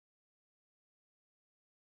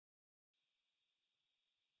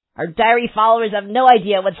Our diary followers have no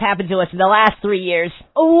idea what's happened to us in the last 3 years.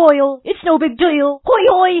 Oh, oil. It's no big deal. Hoi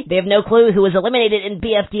hoi. They have no clue who was eliminated in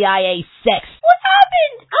BFDIA 6. What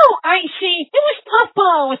happened? Oh, I see. It was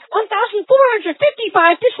Puffball with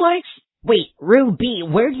 1,455 dislikes. Wait, Ruby,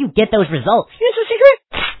 where do you get those results? It's a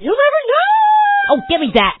secret. You'll never know. Oh, give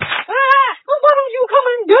me that. Why don't you come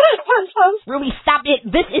and get it, Pencils? Ruby, stop it.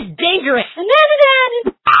 This is dangerous.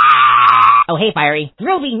 Oh, hey, Fiery.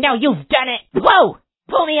 Ruby, now you've done it. Whoa!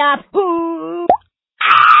 Pull me up. Oh,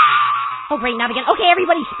 great, not again. Okay,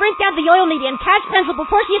 everybody, sprint down the oil media and catch Pencil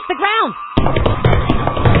before she hits the ground.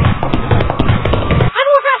 I'm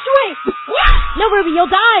more fast away. No, Ruby,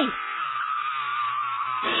 you'll die.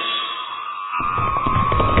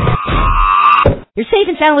 You're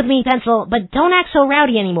safe and sound with me, Pencil, but don't act so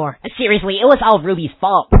rowdy anymore. Seriously, it was all Ruby's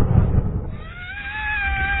fault.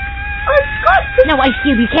 No, Ice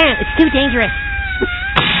Cube, you can't. It's too dangerous.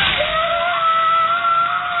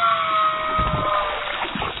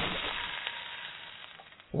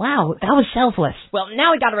 Wow, that was selfless. Well,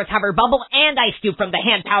 now we gotta recover Bubble and Ice Cube from the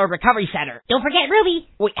hand-powered recovery center. Don't forget Ruby!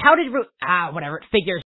 Wait, how did whatever, figures.